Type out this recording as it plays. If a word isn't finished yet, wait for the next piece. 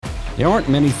There aren't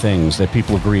many things that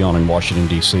people agree on in Washington,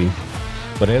 D.C.,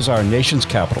 but as our nation's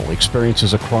capital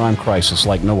experiences a crime crisis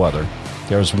like no other,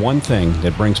 there is one thing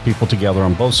that brings people together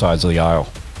on both sides of the aisle: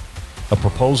 a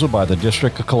proposal by the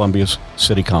District of Columbia's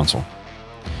City Council.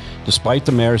 Despite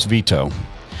the mayor's veto,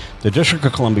 the District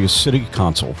of Columbia's City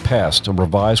Council passed a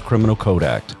revised Criminal Code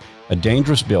Act, a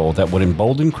dangerous bill that would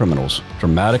embolden criminals,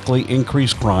 dramatically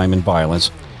increase crime and violence,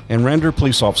 and render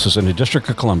police officers in the District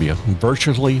of Columbia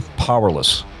virtually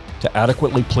powerless to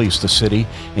adequately police the city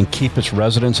and keep its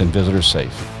residents and visitors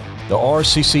safe. The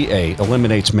RCCA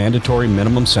eliminates mandatory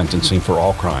minimum sentencing for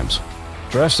all crimes,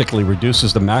 drastically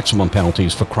reduces the maximum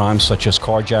penalties for crimes such as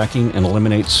carjacking, and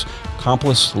eliminates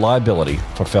accomplice liability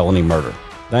for felony murder.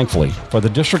 Thankfully, for the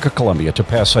District of Columbia to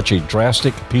pass such a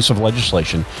drastic piece of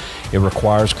legislation, it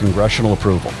requires congressional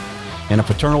approval, and the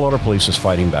Fraternal Order of Police is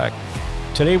fighting back.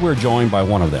 Today we're joined by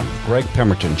one of them, Gregg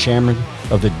Pemberton, chairman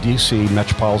of the DC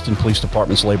Metropolitan Police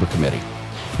Department's Labor Committee.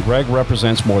 Gregg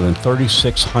represents more than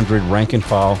 3,600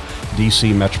 rank-and-file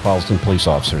DC Metropolitan police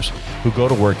officers who go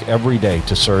to work every day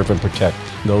to serve and protect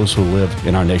those who live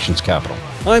in our nation's capital.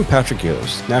 I'm Patrick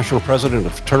Yoes, National President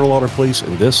of Fraternal Order of Police,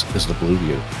 and this is The Blue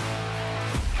View.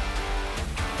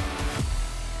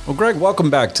 Well, Gregg,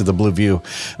 welcome back to the Blue View.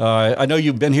 I know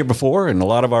you've been here before, and a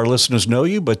lot of our listeners know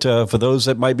you, but for those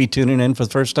that might be tuning in for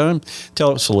the first time,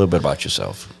 tell us a little bit about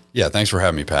yourself. Yeah, thanks for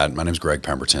having me, Pat. My name is Gregg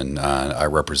Pemberton. I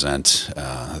represent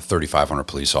 3,500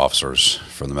 police officers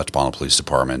from the Metropolitan Police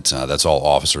Department. That's all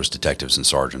officers, detectives, and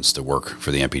sergeants that work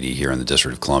for the MPD here in the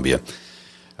District of Columbia.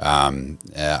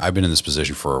 I've been in this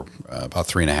position for about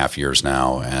 3.5 years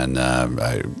now, and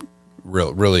I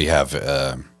really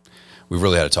have... We've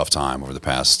really had a tough time over the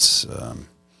past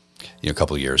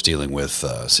couple of years dealing with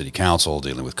city council,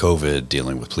 dealing with COVID,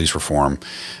 dealing with police reform.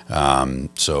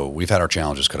 So we've had our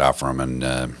challenges cut out for them,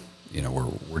 and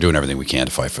we're doing everything we can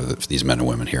to fight for these men and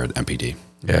women here at MPD.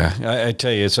 Yeah, I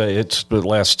tell you, it's the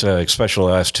last, especially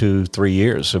the last 2-3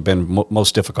 years, have been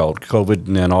most difficult.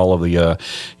 COVID and all of the,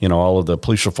 all of the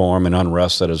police reform and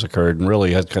unrest that has occurred, and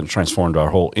really has kind of transformed our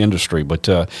whole industry. But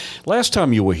last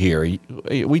time you were here,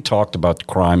 we talked about the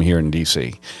crime here in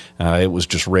D.C. It was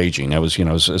just raging. It was,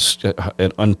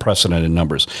 unprecedented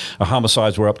numbers.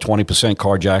 Homicides were up 20%,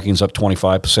 carjackings up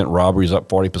 25%, robberies up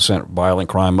 40%, violent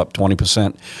crime up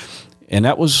 20%, and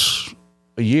that was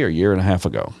a year and a half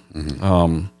ago.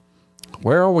 Mm-hmm.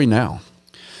 Where are we now?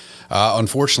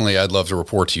 Unfortunately, I'd love to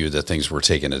report to you that things were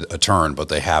taking a turn, but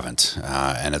they haven't.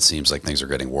 And it seems like things are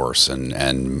getting worse.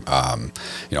 And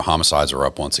homicides are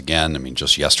up once again. I mean,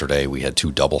 just yesterday we had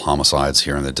 2 double homicides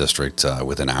here in the district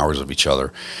within hours of each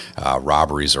other.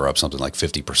 Robberies are up something like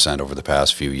 50% over the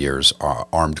past few years.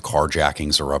 Armed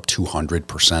carjackings are up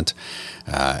 200%.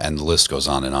 And the list goes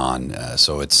on and on.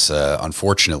 So it's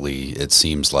unfortunately, it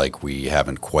seems like we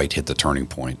haven't quite hit the turning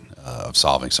point of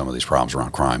solving some of these problems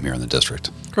around crime here in the district.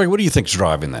 Greg, what do you think is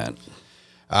driving that?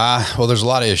 Well, there's a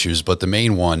lot of issues, but the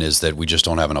main one is that we just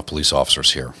don't have enough police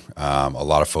officers here. A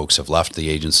lot of folks have left the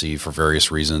agency for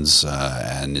various reasons,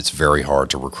 and it's very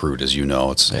hard to recruit. As you know,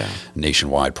 it's a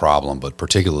nationwide problem, but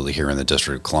particularly here in the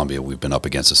District of Columbia, we've been up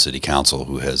against a city council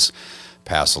who has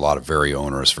passed a lot of very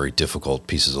onerous, very difficult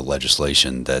pieces of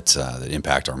legislation that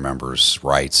impact our members'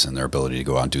 rights and their ability to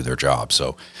go out and do their job.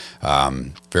 So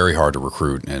very hard to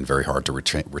recruit and very hard to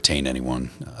retain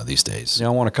anyone these days. Yeah, I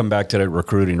want to come back to that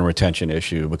recruiting and retention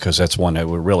issue, because that's one that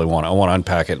we really want to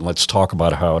unpack it, and let's talk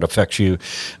about how it affects you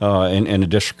in the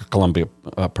District of Columbia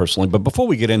personally. But before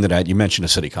we get into that, you mentioned the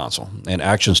City Council and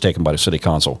actions taken by the City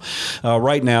Council.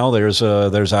 Right now,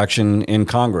 there's action in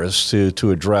Congress to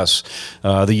address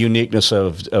the uniqueness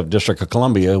of District of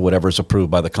Columbia. Whatever is approved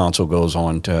by the council goes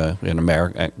on to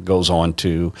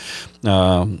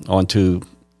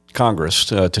Congress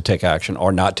to take action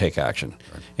or not take action.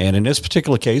 Right. And in this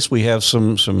particular case, we have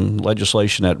some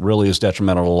legislation that really is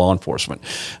detrimental to law enforcement.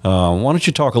 Why don't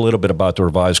you talk a little bit about the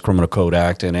revised Criminal Code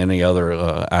Act and any other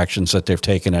actions that they've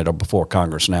taken that are before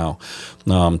Congress now,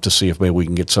 to see if maybe we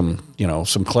can get some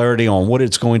clarity on what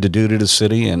it's going to do to the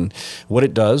city and what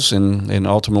it does and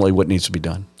ultimately what needs to be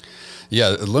done.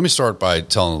 Yeah, let me start by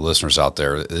telling the listeners out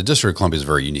there, the District of Columbia is a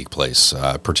very unique place,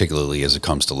 particularly as it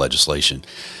comes to legislation.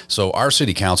 So our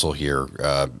city council here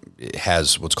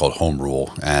has what's called home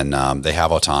rule, and they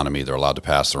have autonomy. They're allowed to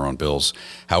pass their own bills.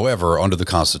 However, under the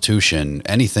Constitution,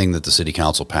 anything that the city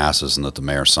council passes and that the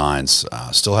mayor signs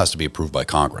still has to be approved by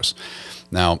Congress.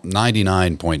 Now,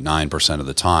 99.9% of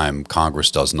the time,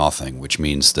 Congress does nothing, which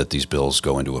means that these bills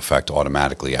go into effect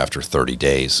automatically after 30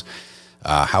 days.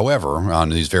 However, on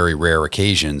these very rare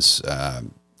occasions,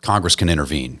 Congress can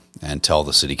intervene and tell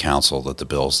the city council that the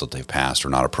bills that they've passed are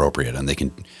not appropriate, and they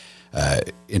can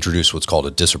introduced what's called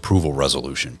a disapproval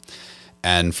resolution.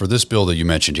 And for this bill that you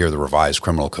mentioned here, the Revised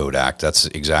Criminal Code Act, that's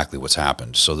exactly what's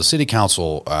happened. So the City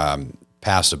Council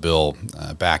passed a bill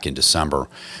back in December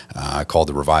called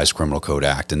the Revised Criminal Code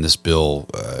Act. And this bill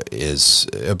is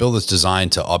a bill that's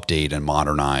designed to update and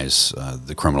modernize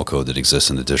the criminal code that exists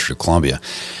in the District of Columbia.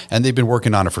 And they've been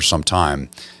working on it for some time.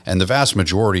 And the vast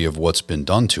majority of what's been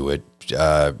done to it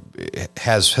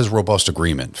has robust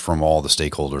agreement from all the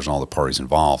stakeholders and all the parties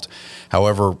involved.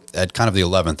 However, at kind of the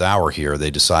 11th hour here,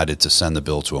 they decided to send the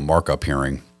bill to a markup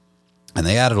hearing. And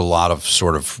they added a lot of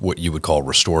sort of what you would call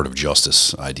restorative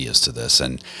justice ideas to this.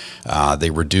 And they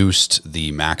reduced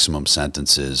the maximum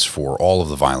sentences for all of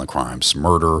the violent crimes: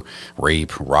 murder,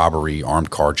 rape, robbery, armed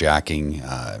carjacking,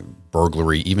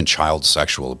 burglary, even child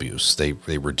sexual abuse. They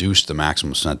reduced the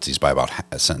maximum sentences by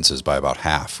about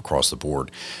half across the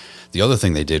board. The other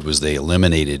thing they did was they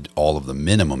eliminated all of the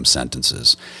minimum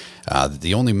sentences.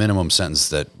 The only minimum sentence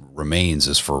that remains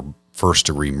is for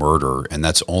first-degree murder, and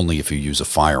that's only if you use a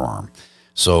firearm.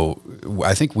 So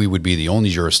I think we would be the only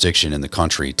jurisdiction in the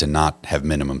country to not have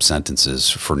minimum sentences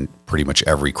for pretty much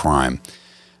every crime.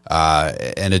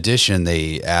 In addition,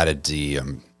 they added the,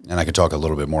 and I can talk a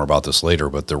little bit more about this later,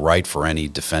 but the right for any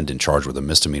defendant charged with a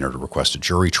misdemeanor to request a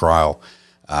jury trial,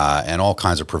 and all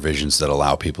kinds of provisions that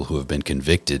allow people who have been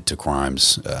convicted to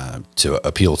crimes to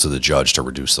appeal to the judge to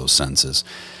reduce those sentences.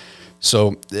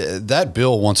 So that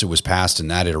bill, once it was passed in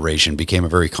that iteration, became a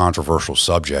very controversial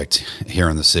subject here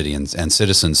in the city, and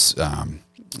citizens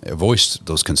voiced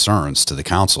those concerns to the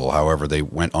council. However, they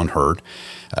went unheard,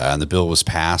 and the bill was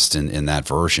passed in that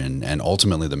version. And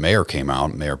ultimately, the mayor came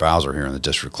out, Mayor Bowser here in the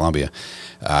District of Columbia,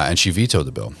 and she vetoed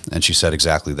the bill. And she said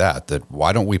exactly that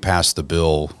why don't we pass the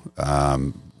bill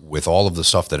with all of the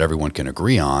stuff that everyone can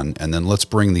agree on, and then let's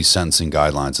bring these sentencing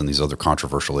guidelines and these other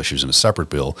controversial issues in a separate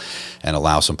bill and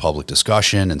allow some public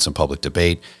discussion and some public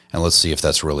debate, and let's see if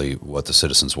that's really what the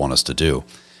citizens want us to do.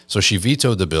 So she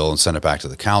vetoed the bill and sent it back to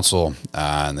the council,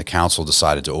 and the council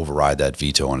decided to override that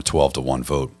veto on a 12-1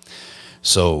 vote.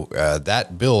 So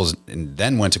that bill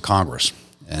then went to Congress,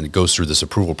 and it goes through this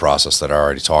approval process that I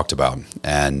already talked about.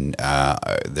 And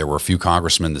there were a few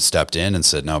congressmen that stepped in and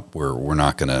said, no, we're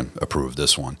not going to approve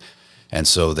this one. And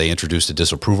so they introduced a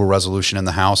disapproval resolution in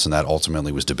the House, and that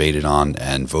ultimately was debated on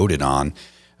and voted on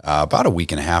about a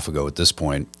week and a half ago at this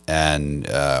point. And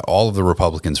all of the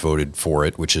Republicans voted for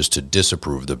it, which is to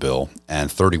disapprove the bill,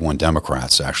 and 31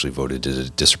 Democrats actually voted to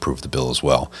disapprove the bill as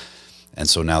well. And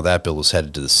so now that bill is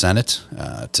headed to the Senate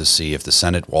to see if the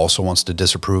Senate also wants to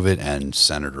disapprove it, and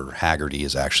Senator Haggerty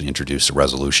has actually introduced a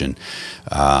resolution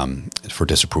for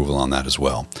disapproval on that as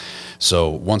well. So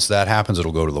once that happens,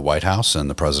 it'll go to the White House, and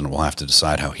the president will have to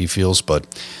decide how he feels. But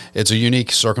it's a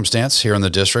unique circumstance here in the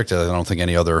district. I don't think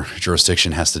any other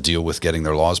jurisdiction has to deal with getting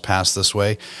their laws passed this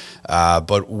way.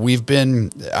 But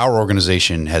our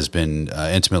organization has been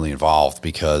intimately involved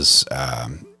because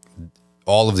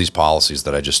all of these policies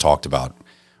that I just talked about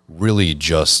really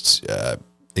just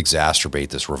exacerbate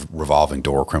this revolving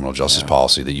door criminal justice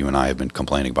policy that you and I have been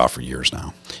complaining about for years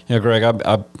now. Yeah, Greg,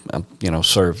 I've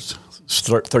served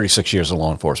 36 years in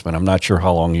law enforcement. I'm not sure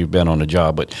how long you've been on the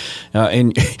job, but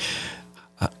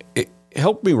it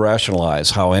helped me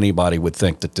rationalize how anybody would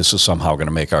think that this is somehow going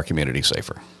to make our community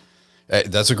safer.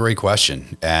 That's a great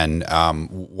question. And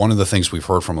one of the things we've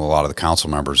heard from a lot of the council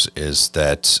members is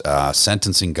that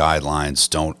sentencing guidelines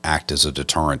don't act as a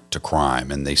deterrent to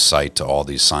crime, and they cite to all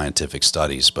these scientific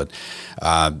studies. But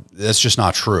that's just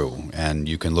not true. And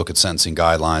you can look at sentencing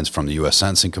guidelines from the U.S.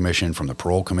 Sentencing Commission, from the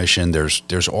Parole Commission.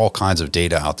 There's all kinds of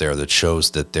data out there that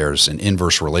shows that there's an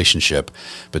inverse relationship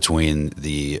between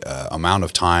the amount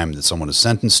of time that someone is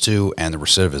sentenced to and the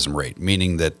recidivism rate,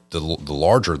 meaning that the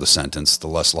larger the sentence, the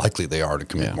less likely they are to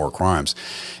commit more crimes.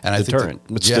 And I think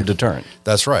it's the deterrent.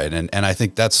 That's right. And I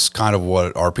think that's kind of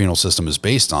what our penal system is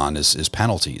based on is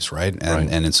penalties, right?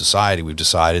 And in society, we've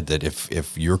decided that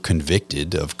if you're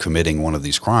convicted of committing one of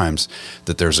these crimes,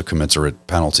 that there's a commensurate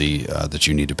penalty that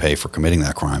you need to pay for committing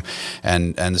that crime.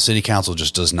 And the city council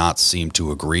just does not seem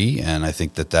to agree. And I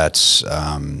think that's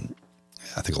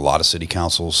I think a lot of city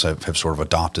councils have sort of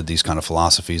adopted these kind of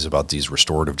philosophies about these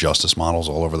restorative justice models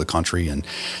all over the country. And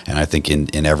I think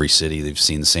in every city they've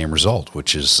seen the same result,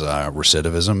 which is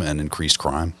recidivism and increased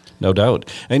crime. No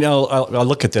doubt. And I'll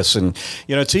look at this, and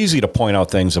it's easy to point out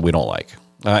things that we don't like.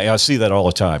 I see that all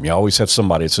the time. You always have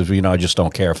somebody that says, I just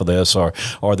don't care for this, or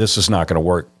this is not going to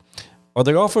work. Are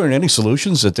they offering any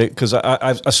solutions because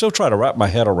I still try to wrap my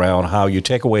head around how you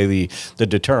take away the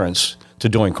deterrence to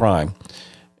doing crime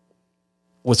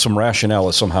with some rationale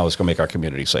that somehow it's going to make our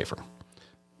community safer.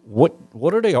 What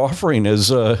are they offering as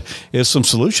some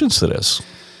solutions to this?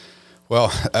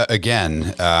 Well,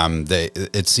 again,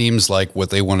 it seems like what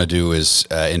they want to do is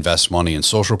invest money in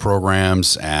social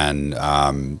programs and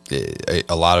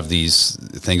a lot of these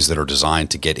things that are designed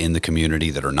to get in the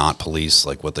community that are not police,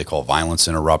 like what they call violence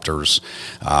interrupters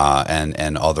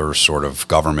and other sort of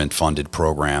government-funded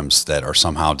programs that are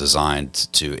somehow designed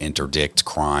to interdict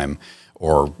crime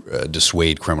or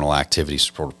dissuade criminal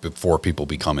activities before people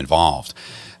become involved,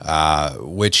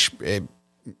 which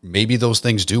maybe those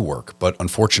things do work, but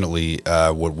unfortunately,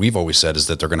 what we've always said is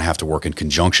that they're going to have to work in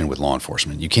conjunction with law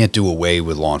enforcement. You can't do away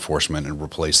with law enforcement and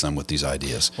replace them with these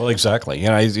ideas. Well, exactly.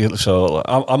 So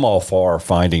I'm all for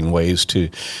finding ways to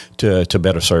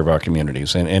better serve our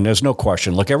communities, and there's no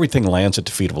question. Look, everything lands at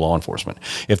the feet of law enforcement.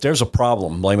 If there's a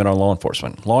problem, blame it on law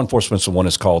enforcement. Law enforcement's the one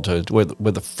that's called to.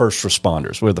 We're the first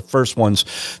responders. We're the first ones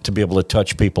to be able to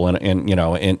touch people in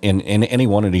any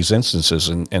one of these instances,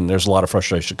 and there's a lot of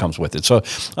frustration that comes with it. So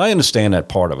I understand that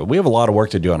part of it. We have a lot of work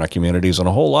to do in our communities, and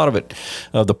a whole lot of it,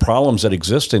 the problems that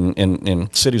exist in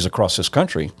cities across this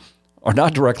country are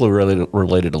not directly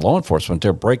related to law enforcement.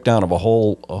 They're a breakdown of a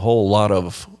whole lot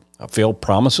of failed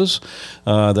promises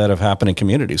that have happened in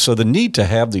communities. So the need to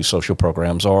have these social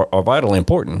programs are vitally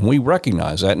important. We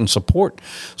recognize that and support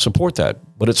that,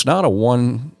 but it's not a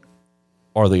one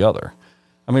or the other.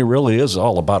 I mean, it really is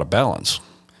all about a balance.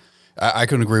 I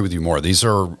couldn't agree with you more. These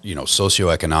are,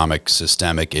 socioeconomic,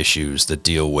 systemic issues that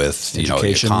deal with,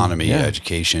 economy,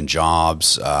 education,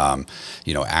 jobs,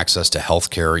 access to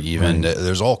healthcare. Even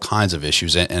there's all kinds of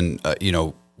issues, and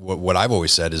what I've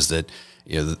always said is that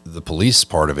the police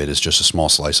part of it is just a small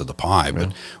slice of the pie,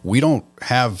 but we don't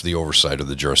have the oversight of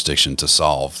the jurisdiction to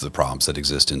solve the problems that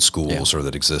exist in schools or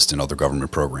that exist in other government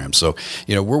programs. So,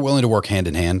 we're willing to work hand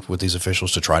in hand with these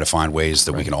officials to try to find ways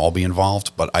that we can all be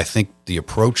involved. But I think the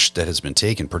approach that has been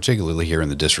taken, particularly here in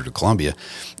the District of Columbia,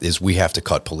 is we have to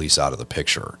cut police out of the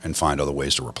picture and find other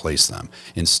ways to replace them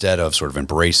instead of sort of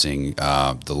embracing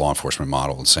the law enforcement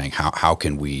model and saying, what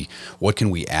can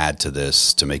we add to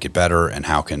this to make it better, and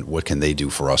what can they do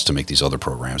for us to make these other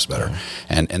programs better?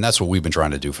 And that's what we've been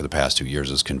trying to do for the past 2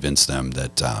 years, is convince them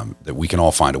that we can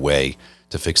all find a way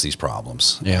to fix these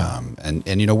problems. And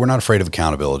we're not afraid of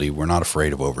accountability. We're not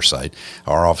afraid of oversight.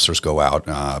 Our officers go out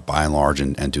by and large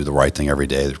and do the right thing every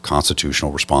day. They're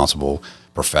constitutional, responsible,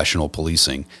 professional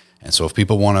policing. And so if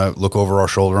people want to look over our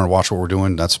shoulder and watch what we're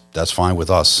doing, that's fine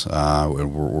with us. They're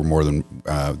more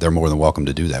than welcome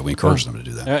to do that. We encourage them to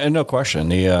do that. And no question,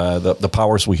 the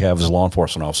powers we have as law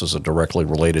enforcement officers are directly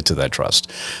related to that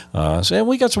trust. So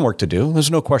we got some work to do. There's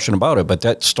no question about it. But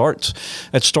that starts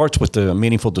with the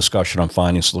meaningful discussion on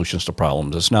finding solutions to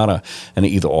problems. It's not an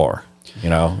either or.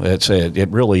 It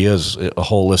really is a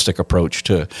holistic approach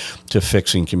to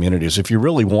fixing communities. If you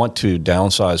really want to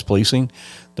downsize policing,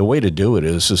 the way to do it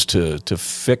is to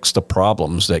fix the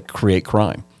problems that create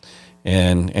crime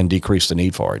and decrease the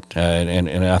need for it.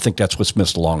 And I think that's what's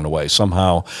missed along the way.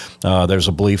 Somehow there's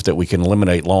a belief that we can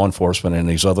eliminate law enforcement and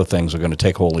these other things are going to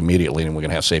take hold immediately and we're going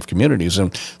to have safe communities.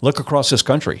 And look across this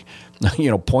country,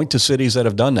 point to cities that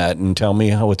have done that and tell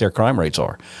me what their crime rates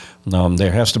are.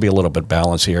 There has to be a little bit of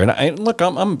balance here. And look,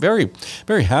 I'm very,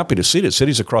 very happy to see that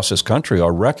cities across this country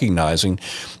are recognizing,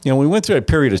 we went through a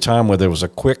period of time where there was a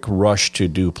quick rush to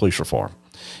do police reform.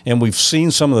 And we've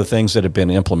seen some of the things that have been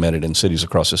implemented in cities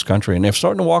across this country, and they're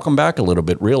starting to walk them back a little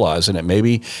bit, realizing that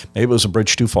maybe it was a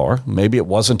bridge too far, maybe it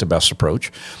wasn't the best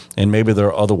approach, and maybe there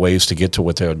are other ways to get to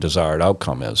what their desired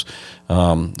outcome is.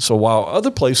 So while other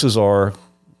places are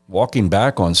walking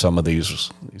back on some of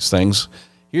these things,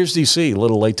 here's DC, a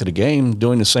little late to the game,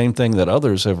 doing the same thing that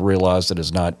others have realized that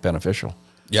is not beneficial.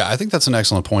 Yeah, I think that's an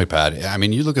excellent point, Pat. I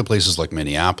mean, you look at places like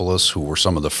Minneapolis, who were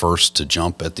some of the first to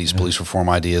jump at these police reform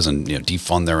ideas and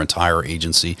defund their entire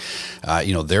agency.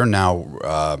 They're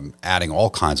now adding all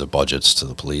kinds of budgets to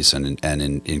the police and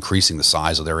increasing the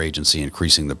size of their agency,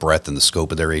 increasing the breadth and the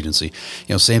scope of their agency.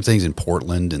 Same things in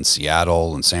Portland and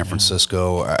Seattle and San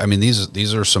Francisco. I mean,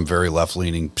 these are some very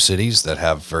left-leaning cities that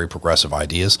have very progressive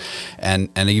ideas, and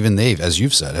even they, as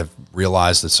you've said, have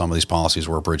realized that some of these policies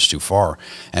were a bridge too far.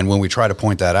 And when we try to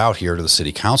point that out here to the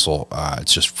city council, it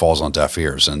just falls on deaf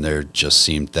ears, and there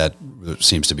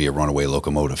seems to be a runaway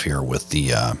locomotive here with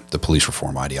the police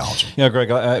reform ideology. Yeah, Greg,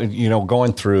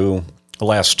 going through the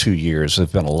last 2 years,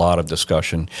 there's been a lot of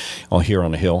discussion here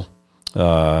on the Hill,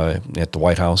 at the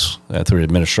White House, through the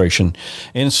administration,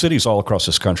 and in cities all across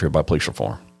this country about police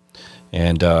reform.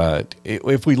 And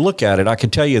if we look at it, I can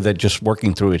tell you that just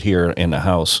working through it here in the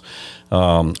House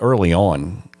early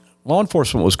on, law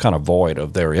enforcement was kind of void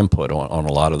of their input on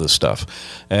a lot of this stuff.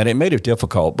 And it made it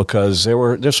difficult because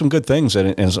there's some good things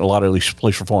in a lot of these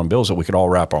police reform bills that we could all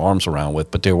wrap our arms around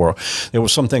with, but there were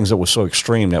some things that were so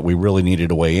extreme that we really needed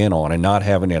to weigh in on, and not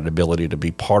having that ability to be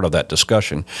part of that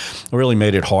discussion really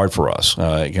made it hard for us.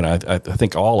 I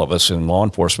think all of us in law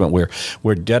enforcement,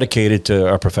 we're dedicated to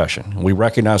our profession. We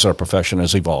recognize our profession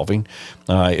is evolving.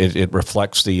 It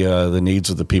reflects the needs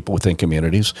of the people within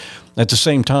communities. At the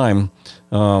same time,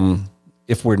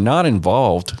 if we're not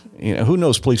involved, who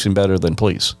knows policing better than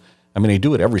police? I mean, they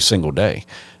do it every single day.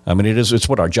 I mean, it's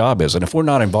what our job is. And if we're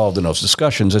not involved in those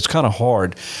discussions, it's kind of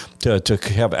hard to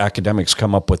have academics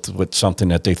come up with something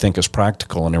that they think is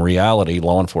practical. And in reality,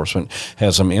 law enforcement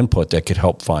has some input that could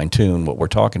help fine-tune what we're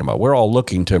talking about. We're all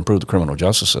looking to improve the criminal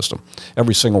justice system,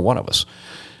 every single one of us.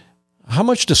 How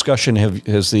much discussion have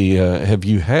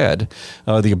you had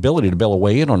the ability to be able to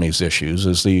weigh in on these issues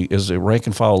as the rank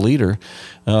and file leader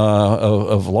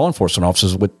of law enforcement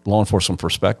officers with law enforcement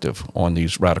perspective on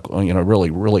these radical,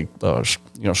 really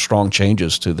strong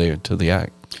changes to the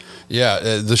act?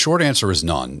 Yeah, the short answer is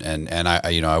none, and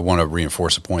I want to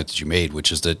reinforce a point that you made,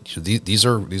 which is that these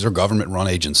are government-run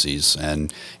agencies,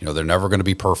 and they're never going to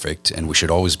be perfect, and we should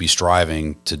always be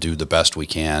striving to do the best we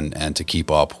can and to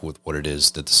keep up with what it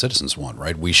is that the citizens want.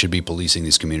 Right? We should be policing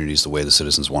these communities the way the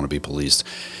citizens want to be policed,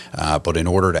 but in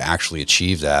order to actually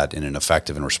achieve that in an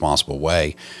effective and responsible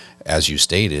way, as you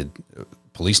stated,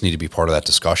 police need to be part of that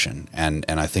discussion. And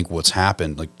I think what's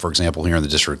happened, like, for example, here in the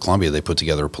District of Columbia, they put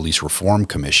together a police reform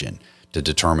commission to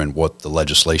determine what the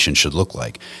legislation should look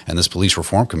like. And this police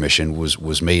reform commission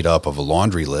was made up of a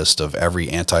laundry list of every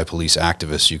anti-police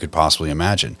activist you could possibly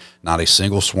imagine. Not a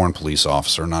single sworn police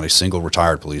officer, not a single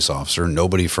retired police officer,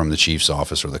 nobody from the chief's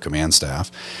office or the command staff.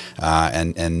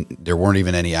 And there weren't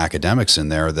even any academics in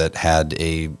there that had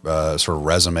a sort of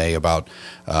resume about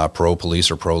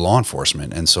pro-police or pro-law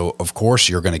enforcement. And so, of course,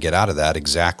 you're going to get out of that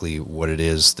exactly what it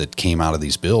is that came out of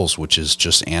these bills, which is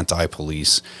just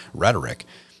anti-police rhetoric.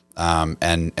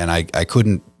 And I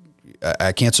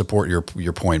can't support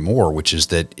your point more, which is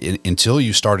that until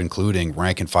you start including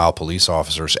rank and file police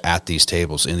officers at these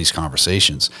tables in these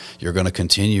conversations, you're going to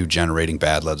continue generating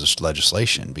bad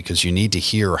legislation, because you need to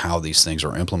hear how these things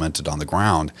are implemented on the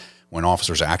ground when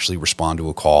officers actually respond to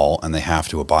a call and they have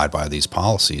to abide by these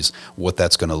policies, what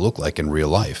that's going to look like in real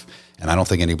life. And I don't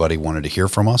think anybody wanted to hear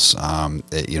from us.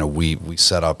 We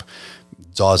set up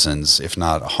dozens, if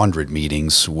not 100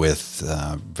 meetings with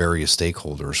various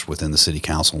stakeholders within the city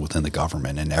council, within the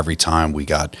government. And every time we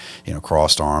got,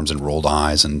 crossed arms and rolled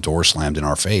eyes and doors slammed in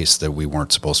our face that we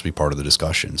weren't supposed to be part of the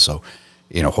discussion. So,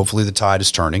 hopefully the tide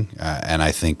is turning. And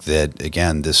I think that,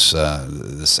 again, this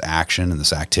action and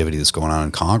this activity that's going on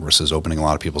in Congress is opening a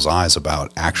lot of people's eyes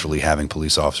about actually having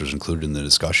police officers included in the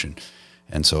discussion.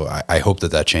 And so I hope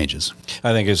that changes.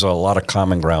 I think there's a lot of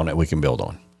common ground that we can build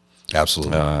on.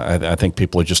 Absolutely. I think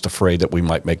people are just afraid that we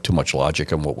might make too much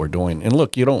logic in what we're doing. And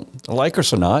look, you don't like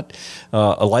us or not,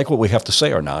 like what we have to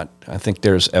say or not, I think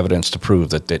there's evidence to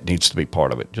prove that needs to be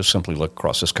part of it. Just simply look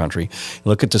across this country,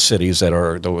 look at the cities that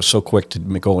were so quick to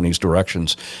go in these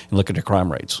directions, and look at the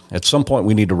crime rates. At some point,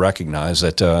 we need to recognize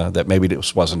that maybe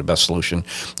this wasn't the best solution.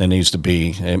 There needs to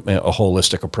be a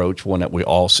holistic approach, one that we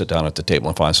all sit down at the table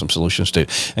and find some solutions to.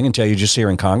 I can tell you, just here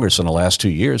in Congress in the last 2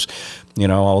 years,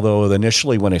 although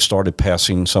initially when they started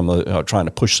passing trying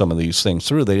to push some of these things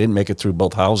through, they didn't make it through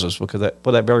both houses for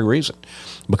that very reason,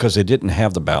 because they didn't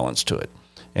have the balance to it.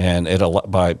 And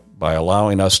by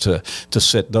allowing us to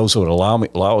sit, those who would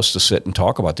allow us to sit and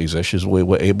talk about these issues, we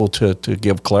were able to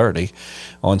give clarity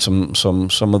on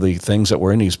some of the things that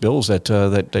were in these bills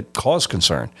that cause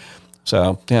concern.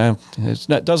 So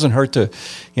it doesn't hurt to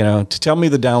tell me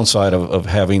the downside of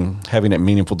having a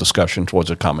meaningful discussion towards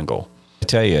a common goal. I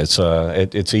tell you,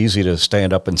 it's easy to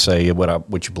stand up and say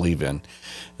what you believe in,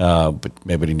 but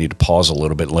maybe you need to pause a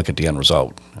little bit and look at the end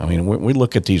result. I mean, we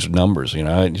look at these numbers,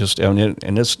 and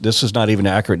this is not even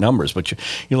accurate numbers, but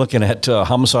you're looking at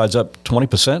homicides up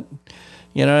 20%.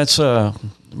 It's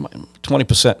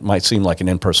 20% might seem like an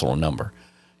impersonal number.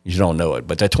 You don't know it,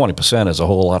 but that 20% is a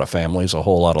whole lot of families, a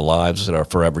whole lot of lives that are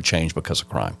forever changed because of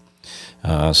crime. We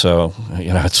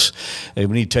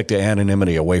need to take the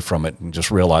anonymity away from it and just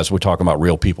realize we're talking about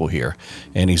real people here,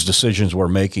 and these decisions we're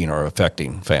making are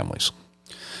affecting families.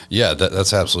 Yeah,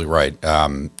 that's absolutely right.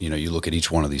 You look at each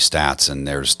one of these stats, and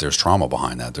there's trauma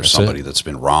behind that. There's somebody that's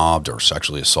been robbed or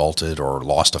sexually assaulted or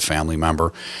lost a family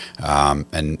member,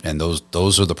 and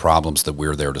those are the problems that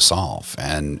we're there to solve.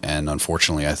 And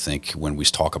unfortunately, I think when we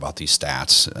talk about these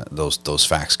stats, those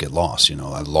facts get lost.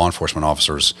 Law enforcement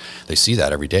officers, they see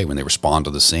that every day when they respond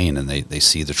to the scene, and they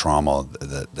see the trauma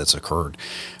that's occurred.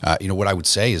 What I would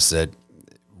say is that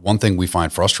one thing we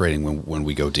find frustrating when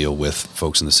we go deal with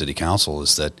folks in the city council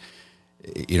is that,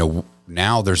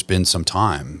 now there's been some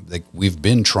time. We've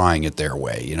been trying it their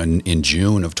way. In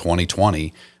June of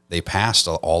 2020, they passed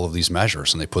all of these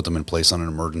measures and they put them in place on an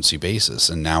emergency basis.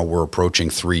 And now we're approaching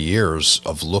 3 years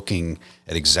of looking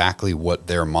at exactly what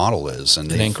their model is. And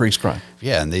increased crime.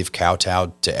 Yeah, and they've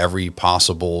kowtowed to every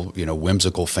possible,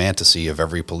 whimsical fantasy of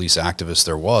every police activist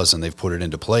there was, and they've put it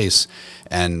into place.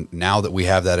 And now that we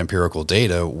have that empirical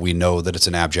data, we know that it's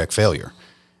an abject failure.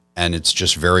 And it's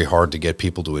just very hard to get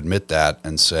people to admit that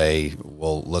and say,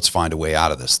 well, let's find a way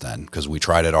out of this then, because we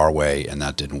tried it our way and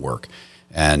that didn't work.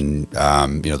 And,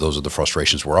 those are the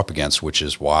frustrations we're up against, which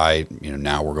is why,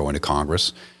 now we're going to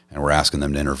Congress and we're asking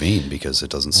them to intervene, because it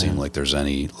doesn't seem like there's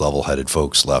any level-headed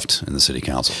folks left in the city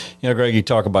council. Greg, you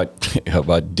talk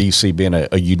about D.C. being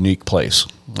a unique place,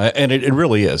 and it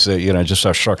really is, just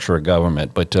our structure of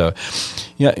government. But,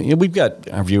 we've got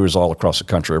our viewers all across the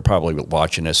country are probably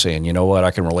watching this saying, you know what,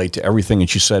 I can relate to everything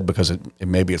that you said because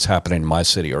maybe it's happening in my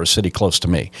city or a city close to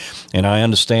me. And I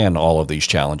understand all of these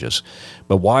challenges.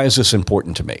 But why is this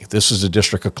important to me? This is the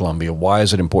District of Columbia. Why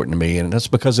is it important to me? And that's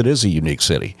because it is a unique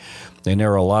city. And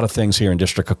there are a lot of things here in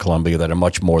District of Columbia that are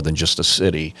much more than just a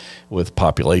city with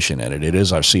population in it. It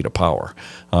is our seat of power.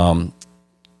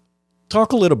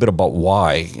 Talk a little bit about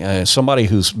why somebody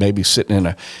who's maybe sitting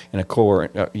in a car,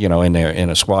 in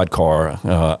a squad car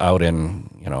out in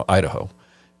Idaho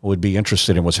would be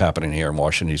interested in what's happening here in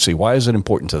Washington, D.C. Why is it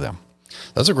important to them?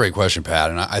 That's a great question, Pat.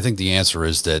 And I think the answer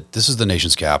is that this is the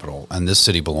nation's capital, and this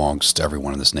city belongs to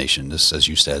everyone in this nation. This, as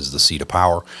you said, is the seat of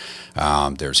power.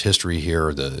 There's history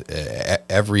here.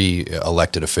 Every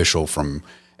elected official from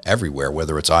everywhere,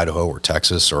 whether it's Idaho or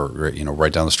Texas or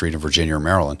right down the street in Virginia or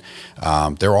Maryland,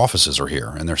 their offices are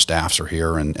here and their staffs are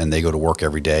here, and they go to work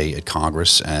every day at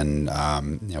Congress and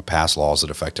pass laws that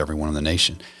affect everyone in the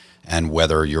nation. And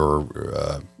whether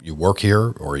you work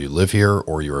here or you live here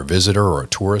or you're a visitor or a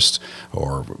tourist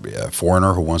or a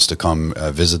foreigner who wants to come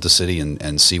visit the city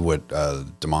and see what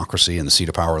democracy and the seat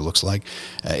of power looks like,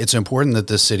 it's important that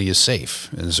this city is safe.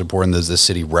 It's important that this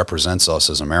city represents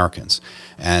us as Americans.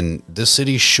 And this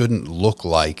city shouldn't look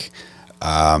like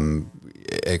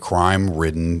a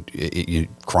crime-ridden,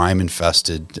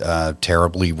 crime-infested,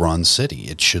 terribly run city.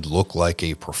 It should look like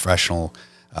a professional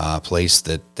place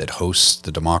that hosts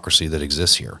the democracy that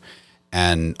exists here.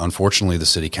 And unfortunately, the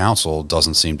city council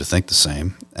doesn't seem to think the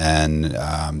same. And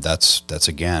that's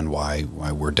again why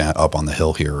we're up on the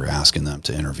Hill here asking them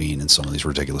to intervene in some of these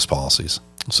ridiculous policies.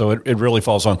 So it really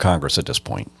falls on Congress at this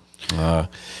point.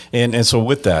 And so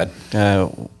with that,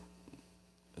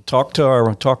 talk to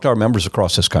our members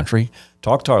across this country,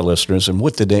 talk to our listeners, and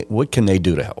what can they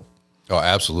do to help? Oh,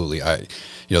 absolutely.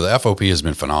 The FOP has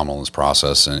been phenomenal in this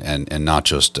process, and not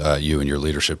just you and your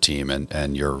leadership team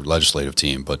and your legislative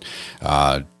team, but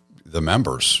the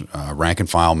members, rank and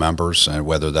file members, and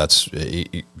whether that's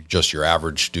just your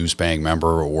average dues-paying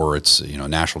member or it's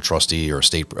national trustee or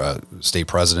state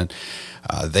president.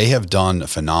 They have done a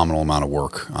phenomenal amount of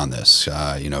work on this.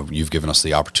 You've given us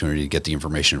the opportunity to get the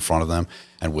information in front of them.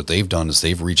 And what they've done is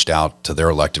they've reached out to their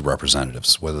elected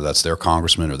representatives, whether that's their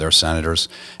congressmen or their senators,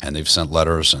 and they've sent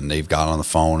letters and they've got on the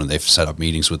phone and they've set up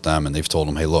meetings with them and they've told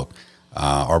them, hey, look,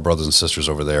 our brothers and sisters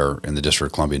over there in the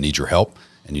District of Columbia need your help.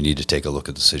 And you need to take a look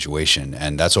at the situation.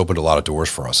 And that's opened a lot of doors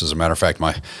for us. As a matter of fact,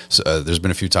 there's been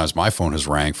a few times my phone has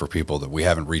rang for people that we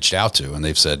haven't reached out to. And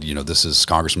they've said, this is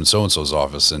Congressman so-and-so's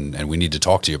office, and we need to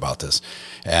talk to you about this.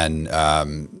 And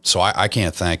so I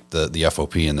can't thank the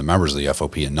FOP and the members of the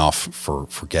FOP enough for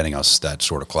getting us that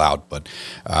sort of clout. But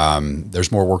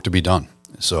there's more work to be done.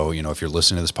 So, if you're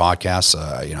listening to this podcast,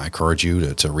 I encourage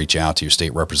you to reach out to your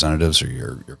state representatives or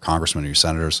your congressmen or your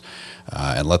senators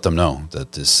and let them know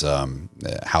that this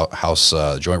House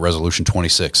Joint Resolution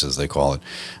 26, as they call it,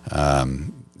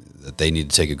 that they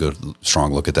need to take a good,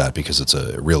 strong look at that because it's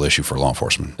a real issue for law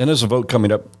enforcement. And there's a vote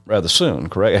coming up rather soon,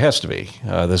 correct? It has to be.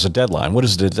 There's a deadline. What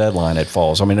is the deadline it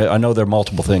falls? I mean, I know there are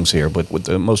multiple things here, but with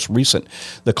the most recent,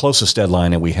 the closest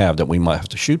deadline that we have that we might have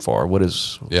to shoot for, what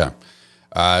is? Yeah.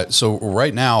 So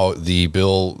right now, the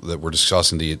bill that we're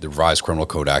discussing, the Revised Criminal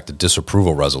Code Act, the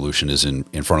disapproval resolution is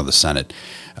in front of the Senate.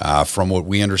 From what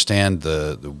we understand,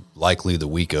 likely the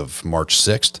week of March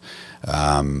 6th,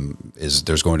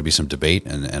 there's going to be some debate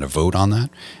and a vote on that.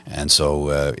 And so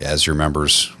as your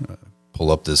members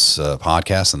pull up this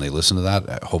podcast and they listen to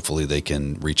that, hopefully they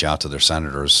can reach out to their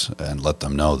senators and let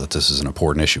them know that this is an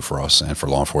important issue for us and for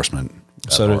law enforcement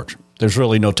at large. There's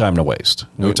really no time to waste.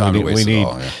 No time to waste at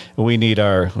all. Yeah. We need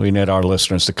our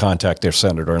listeners to contact their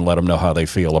senator and let them know how they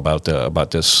feel about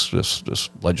this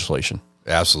legislation.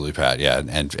 Absolutely, Pat. Yeah,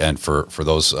 and for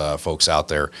those folks out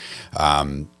there,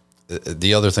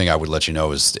 the other thing I would let you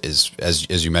know is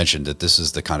as you mentioned, that this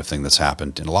is the kind of thing that's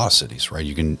happened in a lot of cities, right?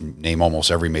 You can name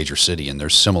almost every major city, and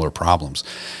there's similar problems.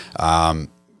 The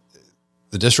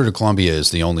District of Columbia is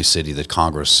the only city that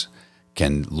Congress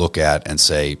can look at and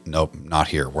say, nope, not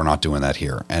here. We're not doing that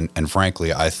here. And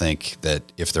frankly, I think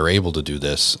that if they're able to do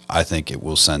this, I think it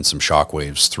will send some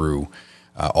shockwaves through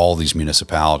all these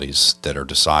municipalities that are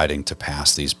deciding to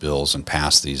pass these bills and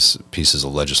pass these pieces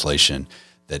of legislation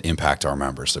that impact our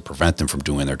members, that prevent them from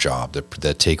doing their job,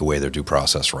 that take away their due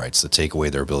process rights, that take away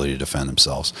their ability to defend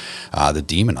themselves, that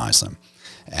demonize them.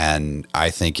 And I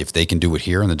think if they can do it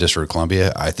here in the District of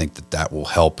Columbia, I think that will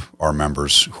help our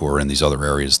members who are in these other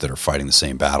areas that are fighting the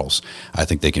same battles. I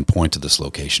think they can point to this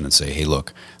location and say, hey,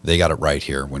 look, they got it right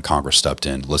here when Congress stepped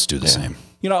in. Let's do the same.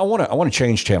 I want to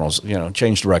change channels,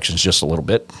 change directions just a little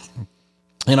bit.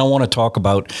 And I want to talk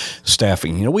about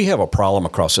staffing. We have a problem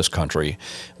across this country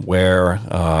where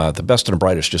the best and the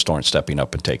brightest just aren't stepping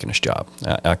up and taking this job.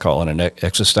 I call it an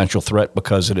existential threat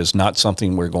because it is not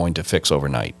something we're going to fix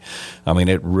overnight. I mean,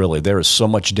 there is so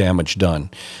much damage done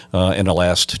in the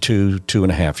last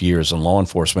 2.5 years in law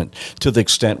enforcement to the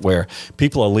extent where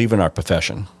people are leaving our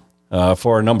profession.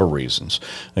 For a number of reasons.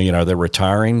 They're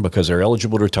retiring because they're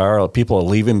eligible to retire. People are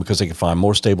leaving because they can find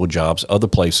more stable jobs other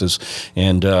places.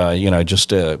 And,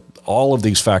 all of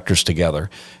these factors together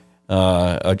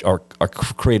are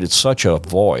created such a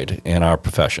void in our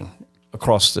profession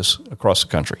across the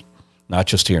country, not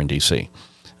just here in D.C.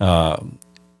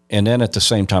 And then at the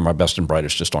same time, our best and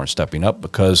brightest just aren't stepping up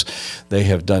because they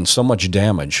have done so much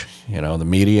damage. The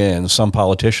media and some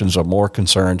politicians are more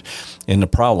concerned in the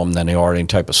problem than they are any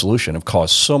type of solution. Have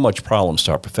caused so much problems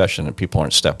to our profession and people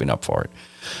aren't stepping up for it.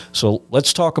 So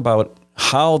let's talk about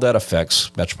how that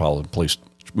affects Metropolitan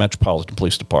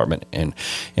Police Department and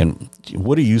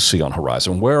what do you see on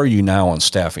horizon? Where are you now on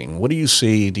staffing? What do you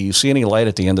see? Do you see any light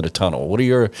at the end of the tunnel? What are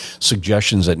your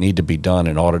suggestions that need to be done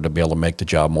in order to be able to make the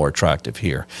job more attractive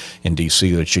here in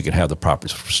D.C. that you can have the proper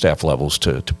staff levels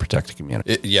to protect the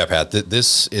community? Yeah, Pat,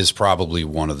 this is probably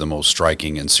one of the most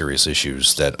striking and serious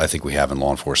issues that I think we have in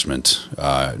law enforcement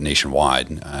nationwide.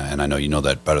 And I know you know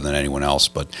that better than anyone else,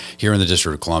 but here in the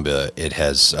District of Columbia, it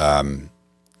has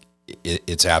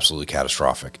it's absolutely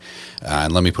catastrophic.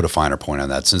 And let me put a finer point on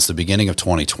that. Since the beginning of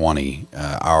 2020,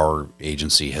 our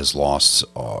agency has lost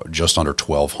just under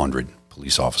 1,200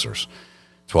 police officers.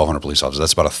 1,200 police officers.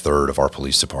 That's about a third of our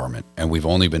police department. And we've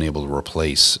only been able to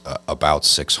replace about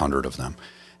 600 of them.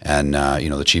 And,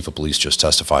 the chief of police just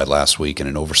testified last week in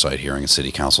an oversight hearing at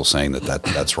City Council saying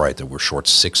that's right, that we're short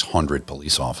 600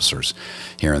 police officers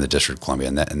here in the District of Columbia.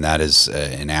 And that is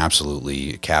an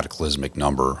absolutely cataclysmic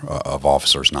number of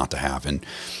officers not to have. And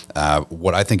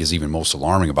what I think is even most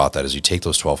alarming about that is you take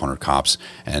those 1,200 cops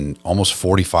and almost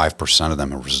 45% of them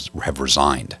have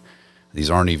resigned. This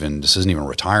isn't even a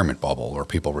retirement bubble or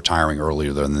people retiring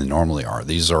earlier than they normally are.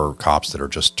 These are cops that are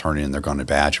just turning in their gun and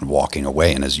badge and walking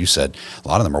away. And as you said, a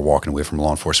lot of them are walking away from law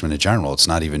enforcement in general. It's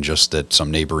not even just that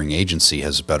some neighboring agency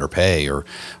has better pay or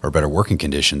better working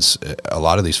conditions. A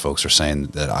lot of these folks are saying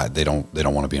that they don't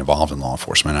want to be involved in law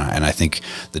enforcement. And I think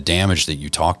the damage that you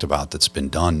talked about that's been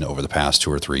done over the past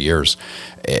 2 or 3 years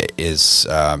is,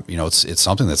 it's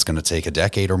something that's going to take a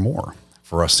decade or more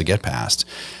for us to get past.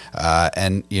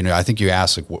 And I think you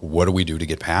asked, what do we do to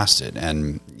get past it?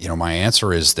 And, my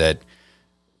answer is that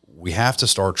we have to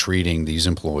start treating these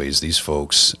employees, these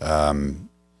folks,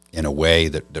 in a way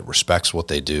that respects what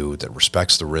they do, that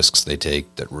respects the risks they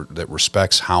take, that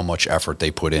respects how much effort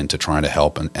they put into trying to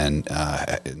help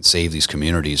and save these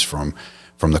communities from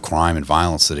the crime and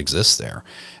violence that exists there.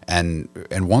 And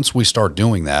once we start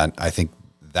doing that, I think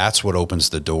that's what opens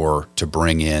the door to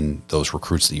bring in those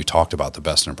recruits that you talked about, the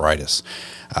best and brightest.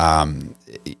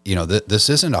 This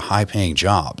isn't a high-paying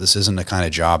job. This isn't the kind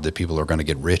of job that people are going to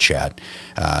get rich at.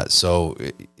 So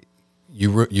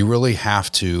you really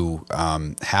have to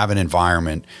have an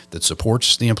environment that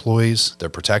supports the employees, that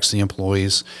protects the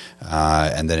employees,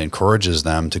 and that encourages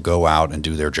them to go out and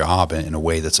do their job in a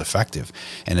way that's effective.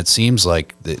 And it seems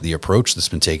like the approach that's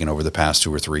been taken over the past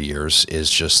 2 or 3 years is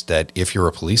just that if you're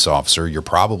a police officer, you're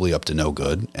probably up to no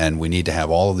good, and we need to have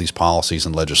all of these policies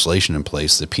and legislation in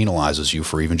place that penalizes you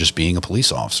for even just being a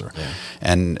police officer. Yeah.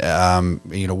 And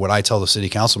what I tell the city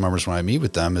council members when I meet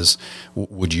with them is,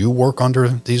 would you work under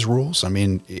these rules? I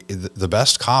mean, the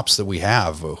best cops that we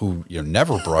have who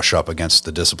never brush up against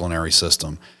the disciplinary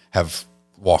system have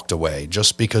walked away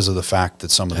just because of the fact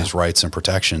that some of these rights and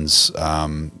protections,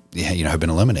 have been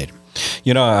eliminated.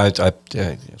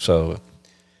 So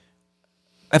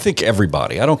I think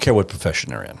everybody, I don't care what profession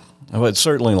they're in, but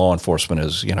certainly law enforcement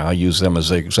is, I use them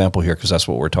as an example here because that's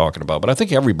what we're talking about. But I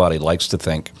think everybody likes to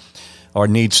think or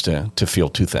needs to feel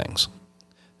two things: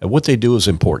 that what they do is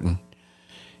important,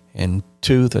 and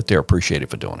two, that they're appreciated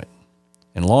for doing it.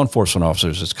 And law enforcement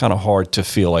officers, it's kind of hard to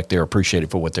feel like they're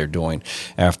appreciated for what they're doing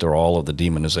after all of the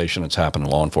demonization that's happened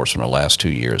in law enforcement in the last 2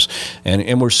 years,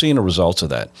 and we're seeing the results of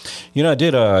that. I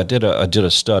did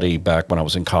a study back when I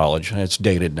was in college. It's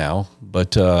dated now,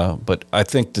 but I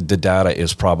think that the data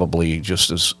is probably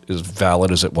just as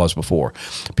valid as it was before.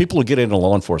 People who get into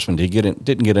law enforcement didn't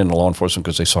get into law enforcement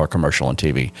because they saw a commercial on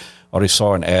TV, or they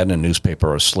saw an ad in a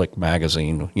newspaper or a slick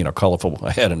magazine, colorful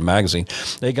ad in a magazine.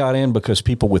 They got in because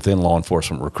people within law enforcement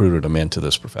recruited them into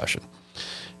this profession.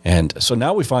 And so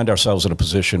now we find ourselves in a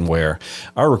position where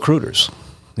our recruiters,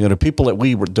 the people that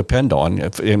we depend on,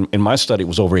 in my study it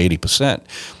was over 80%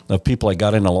 of people that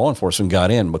got into law enforcement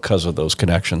got in because of those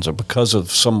connections or because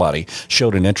of somebody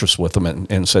showed an interest with them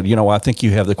and said, I think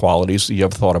you have the qualities. You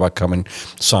ever thought about coming,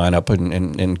 sign up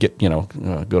and get,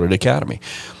 go to the academy.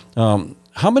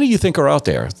 How many of you think are out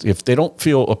there if they don't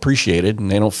feel appreciated and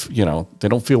they don't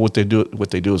feel what they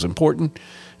do is important,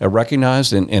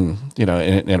 recognized and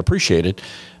appreciated?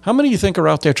 How many of you think are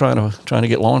out there trying to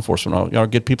get law enforcement or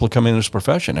get people to come into this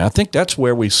profession? And I think that's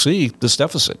where we see this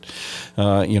deficit.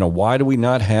 Why do we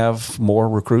not have more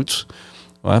recruits?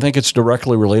 Well, I think it's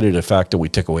directly related to the fact that we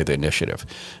took away the initiative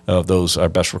of our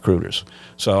best recruiters.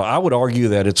 So I would argue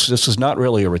that this is not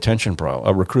really a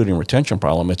recruiting retention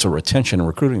problem. It's a retention and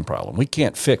recruiting problem. We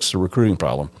can't fix the recruiting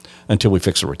problem until we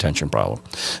fix the retention problem.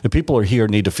 The people who are here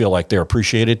need to feel like they're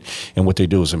appreciated and what they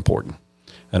do is important.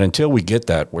 And until we get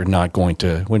that, we're not going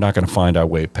to find our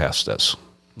way past this.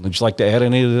 Would you like to add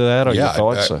any to that or your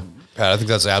thoughts? Pat, I think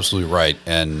that's absolutely right.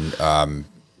 And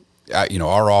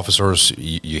our officers,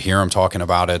 you hear them talking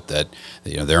about it, that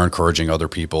they're encouraging other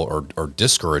people or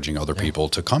discouraging other people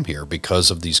to come here because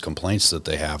of these complaints that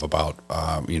they have about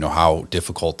how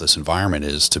difficult this environment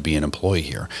is to be an employee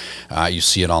here. You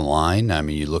see it online. I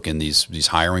mean, you look in these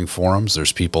hiring forums.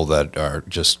 There's people that are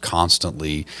just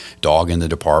constantly dogging the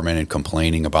department and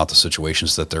complaining about the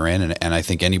situations that they're in. And I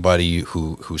think anybody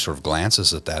who sort of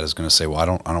glances at that is going to say, well, I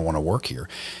don't want to work here.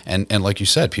 And like you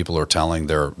said, people are telling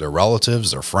their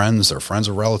relatives, their friends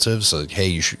of relatives,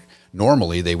 hey,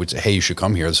 normally they would say, hey, you should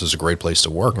come here. This is a great place to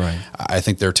work. Right. I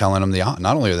think they're telling them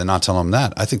not only are they not telling them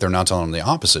that, I think they're now telling them the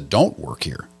opposite. Don't work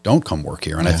here. Don't come work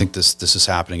here. And I think this is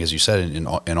happening, as you said, in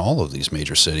all of these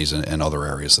major cities and other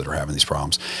areas that are having these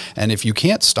problems. And if you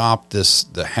can't stop the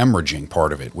hemorrhaging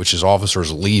part of it, which is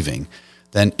officers leaving,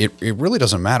 then it really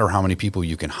doesn't matter how many people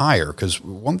you can hire. Because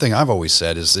one thing I've always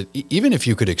said is that even if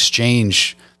you could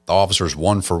exchange the officers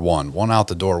one for one out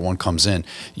the door, one comes in,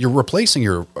 you're replacing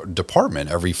your department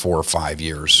every 4 or 5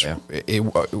 years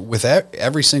with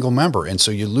every single member. And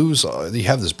so you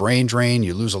have this brain drain,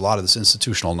 you lose a lot of this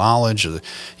institutional knowledge,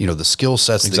 the skill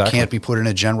sets that can't be put in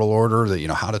a general order, that,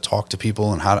 how to talk to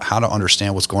people and how to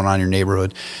understand what's going on in your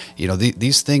neighborhood.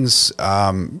 These things,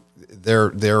 they're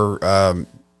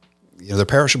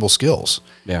perishable skills.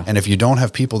 Yeah. And if you don't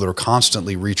have people that are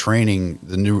constantly retraining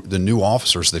the new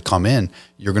officers that come in,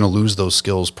 you're going to lose those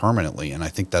skills permanently. And I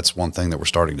think that's one thing that we're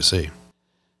starting to see.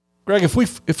 Greg, if we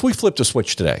flip the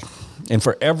switch today, and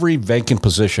for every vacant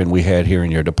position we had here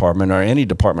in your department or any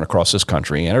department across this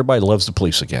country, and everybody loves the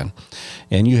police again,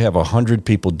 and you have 100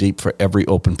 people deep for every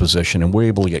open position, and we're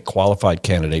able to get qualified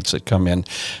candidates that come in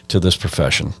to this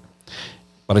profession,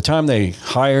 by the time they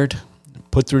hired,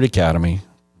 put through the academy,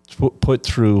 put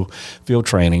through field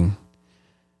training,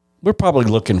 we're probably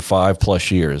looking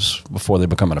 5+ years before they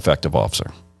become an effective officer.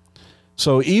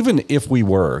 So even if we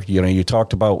were, you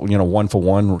talked about,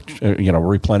 1-for-1,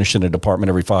 replenishing the department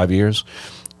every 5 years.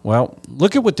 Well,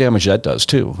 look at what damage that does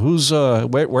too.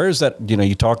 Where is that?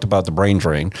 You talked about the brain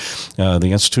drain, the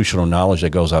institutional knowledge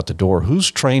that goes out the door.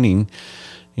 Who's training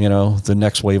the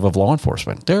next wave of law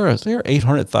enforcement. There are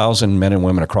 800,000 men and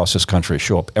women across this country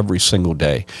show up every single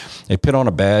day. They put on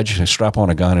a badge, they strap on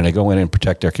a gun, and they go in and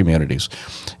protect their communities.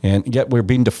 And yet we're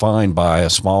being defined by a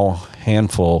small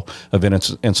handful of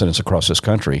incidents across this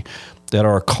country that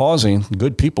are causing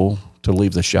good people to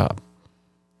leave this job.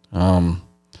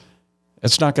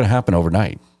 It's not going to happen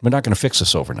overnight. We're not going to fix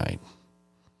this overnight.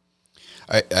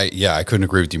 I couldn't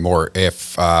agree with you more.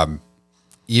 If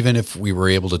even if we were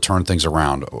able to turn things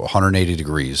around 180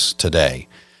 degrees today,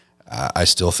 I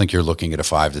still think you're looking at a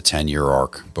 5 to 10 year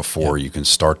arc before you can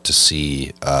start to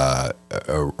see a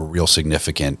real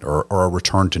significant or a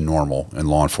return to normal in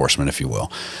law enforcement, if you will.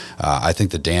 I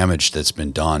think the damage that's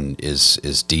been done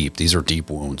is deep. These are deep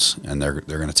wounds, and they're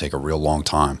going to take a real long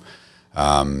time.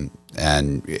 And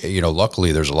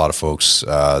luckily, there's a lot of folks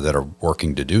that are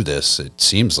working to do this. It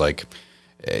seems like.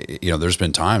 There's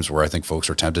been times where I think folks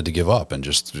are tempted to give up and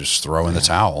just throw in the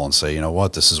towel and say, you know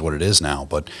what, this is what it is now.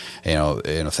 But,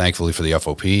 thankfully for the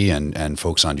FOP and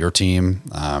folks on your team,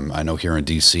 I know here in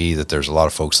DC that there's a lot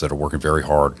of folks that are working very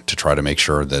hard to try to make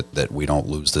sure that we don't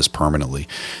lose this permanently.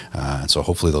 And so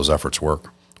hopefully those efforts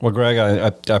work. Well, Greg,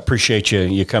 I appreciate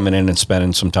you coming in and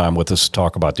spending some time with us to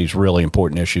talk about these really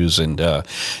important issues. And,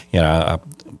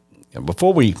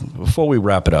 before we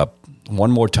wrap it up,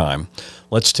 one more time,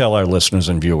 let's tell our listeners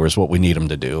and viewers what we need them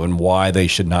to do and why they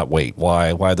should not wait,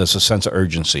 why there's a sense of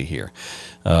urgency here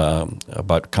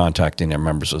about contacting their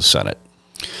members of the Senate.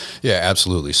 Yeah,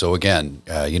 absolutely. So again,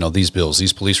 these bills,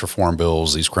 these police reform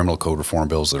bills, these criminal code reform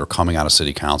bills that are coming out of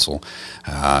City Council,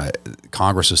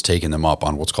 Congress has taken them up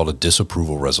on what's called a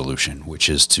disapproval resolution, which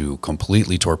is to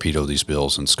completely torpedo these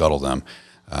bills and scuttle them.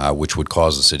 Which would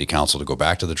cause the City Council to go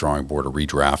back to the drawing board to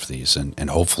redraft these, and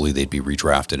hopefully they'd be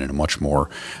redrafted in a much more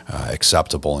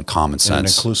acceptable and common sense. In an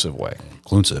inclusive way.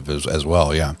 Inclusive as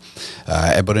well, yeah.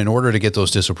 But in order to get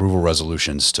those disapproval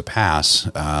resolutions to pass,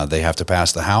 they have to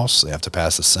pass the House, they have to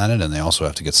pass the Senate, and they also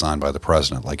have to get signed by the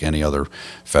President, like any other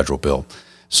federal bill.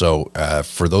 So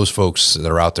for those folks that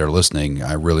are out there listening,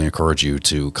 I really encourage you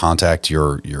to contact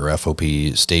your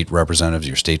FOP state representatives,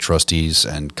 your state trustees,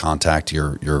 and contact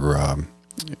your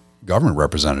government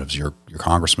representatives, your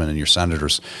congressmen and your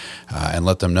senators, and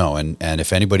let them know. And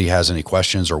if anybody has any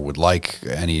questions or would like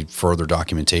any further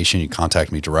documentation, you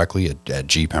contact me directly at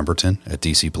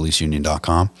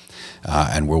gpemberton@dcpoliceunion.com,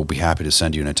 and we'll be happy to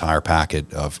send you an entire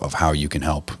packet of how you can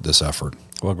help this effort.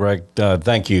 Well, Greg,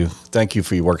 thank you. Thank you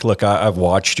for your work. Look, I've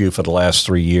watched you for the last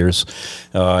 3 years.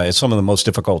 It's some of the most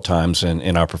difficult times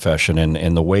in our profession,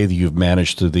 and the way that you've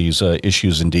managed through these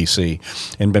issues in D.C.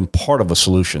 and been part of a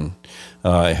solution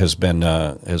has been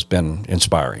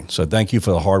inspiring. So thank you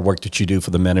for the hard work that you do for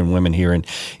the men and women here in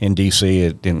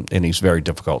D.C. in these very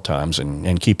difficult times,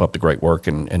 and keep up the great work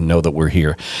and know that we're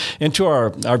here. And to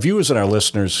our viewers and our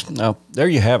listeners, now there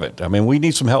you have it. I mean, we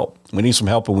need some help. We need some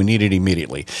help, and we need it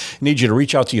immediately. I need you to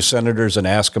reach out to your senators and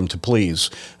ask them to please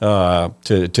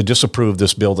to disapprove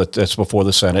this bill that's before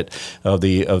the Senate of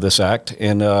this act,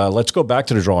 and let's go back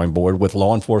to the drawing board with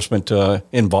law enforcement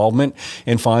involvement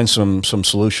and find some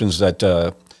solutions that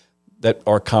are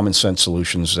common sense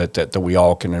solutions that we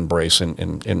all can embrace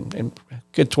and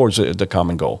get towards the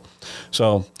common goal.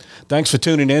 So thanks for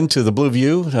tuning in to The Blue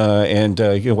View,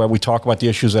 where we talk about the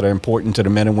issues that are important to the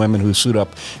men and women who suit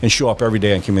up and show up every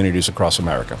day in communities across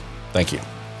America. Thank you.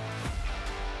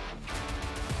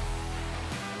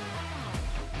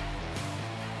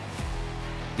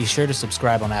 Be sure to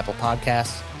subscribe on Apple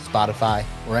Podcasts, Spotify,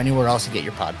 or anywhere else you get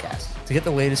your podcasts. To get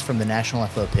the latest from the National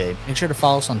FOP, make sure to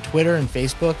follow us on Twitter and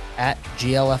Facebook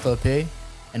 @GLFOP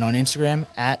and on Instagram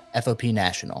 @FOP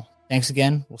National. Thanks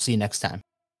again. We'll see you next time.